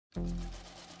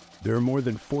There are more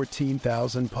than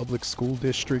 14,000 public school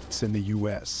districts in the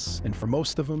U.S., and for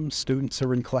most of them, students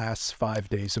are in class 5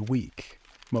 days a week.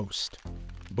 Most.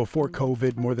 Before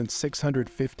COVID, more than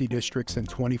 650 districts in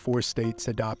 24 states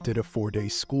adopted a 4-day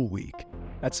school week.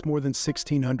 That's more than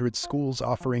 1,600 schools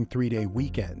offering 3-day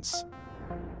weekends.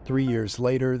 3 years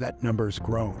later, that number's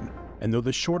grown. And though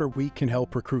the shorter week can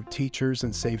help recruit teachers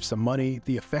and save some money,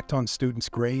 the effect on students'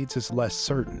 grades is less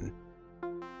certain.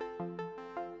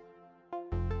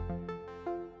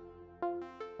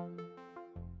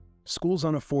 Schools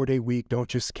on a 4-day week don't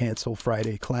just cancel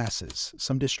Friday classes.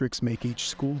 Some districts make each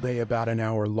school day about an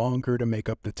hour longer to make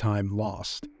up the time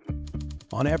lost.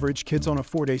 On average, kids on a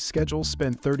 4-day schedule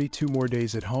spend 32 more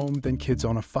days at home than kids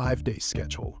on a 5-day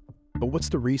schedule. But what's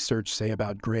the research say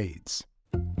about grades?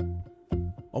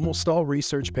 Almost all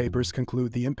research papers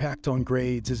conclude the impact on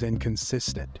grades is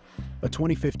inconsistent. A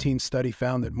 2015 study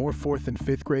found that more 4th and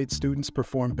 5th grade students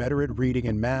perform better at reading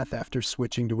and math after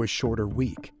switching to a shorter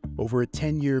week. Over a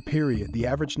 10-year period, the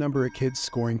average number of kids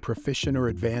scoring proficient or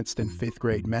advanced in 5th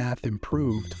grade math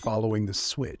improved following the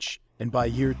switch. And by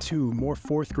year 2, more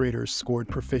 4th graders scored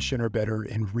proficient or better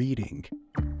in reading.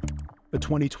 A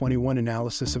 2021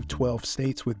 analysis of 12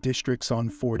 states with districts on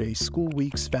 4-day school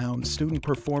weeks found student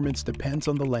performance depends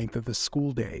on the length of the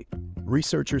school day.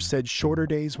 Researchers said shorter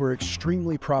days were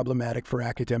extremely problematic for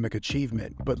academic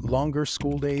achievement, but longer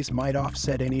school days might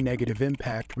offset any negative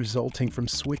impact resulting from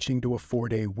switching to a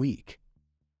 4-day week.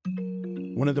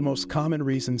 One of the most common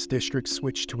reasons districts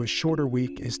switch to a shorter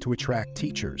week is to attract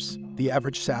teachers. The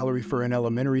average salary for an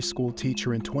elementary school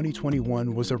teacher in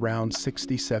 2021 was around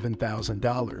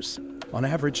 $67,000. On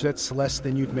average, that's less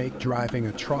than you'd make driving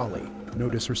a trolley. No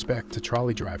disrespect to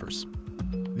trolley drivers.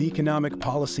 The Economic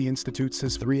Policy Institute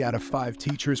says 3 out of 5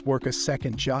 teachers work a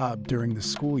second job during the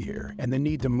school year, and the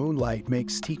need to moonlight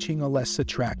makes teaching a less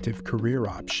attractive career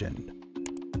option.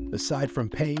 Aside from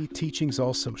pay, teaching's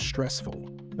also stressful.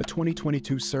 A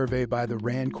 2022 survey by the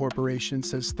RAND Corporation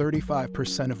says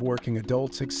 35% of working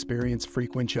adults experience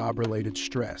frequent job-related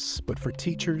stress, but for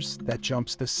teachers, that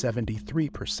jumps to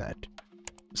 73%.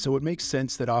 So it makes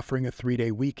sense that offering a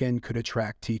 3-day weekend could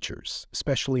attract teachers,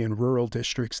 especially in rural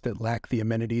districts that lack the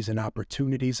amenities and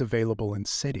opportunities available in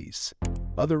cities.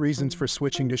 Other reasons for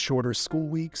switching to shorter school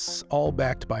weeks, all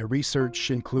backed by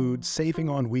research, include saving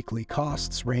on weekly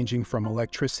costs ranging from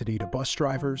electricity to bus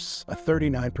drivers, a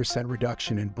 39%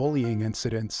 reduction in bullying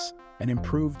incidents, and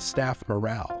improved staff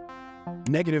morale.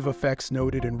 Negative effects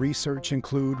noted in research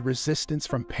include resistance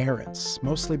from parents,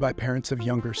 mostly by parents of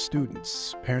younger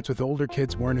students. Parents with older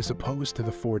kids weren't as opposed to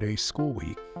the 4-day school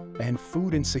week, and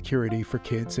food insecurity for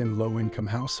kids in low-income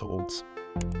households.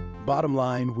 Bottom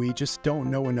line, we just don't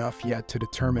know enough yet to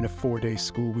determine if 4-day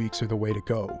school weeks are the way to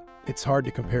go. It's hard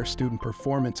to compare student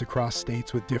performance across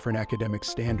states with different academic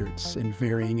standards and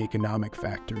varying economic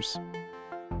factors.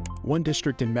 One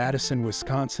district in Madison,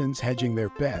 Wisconsin's hedging their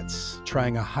bets,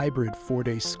 trying a hybrid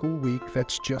 4-day school week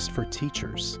that's just for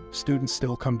teachers. Students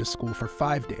still come to school for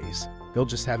 5 days. They'll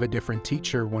just have a different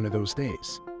teacher one of those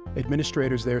days.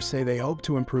 Administrators there say they hope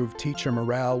to improve teacher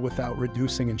morale without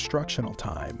reducing instructional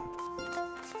time.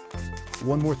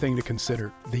 One more thing to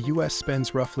consider, the U.S.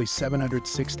 spends roughly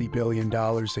 $760 billion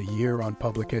a year on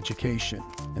public education,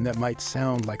 and that might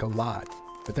sound like a lot,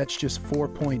 but that's just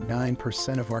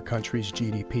 4.9% of our country's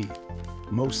GDP.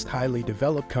 Most highly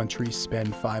developed countries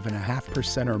spend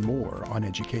 5.5% or more on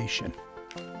education.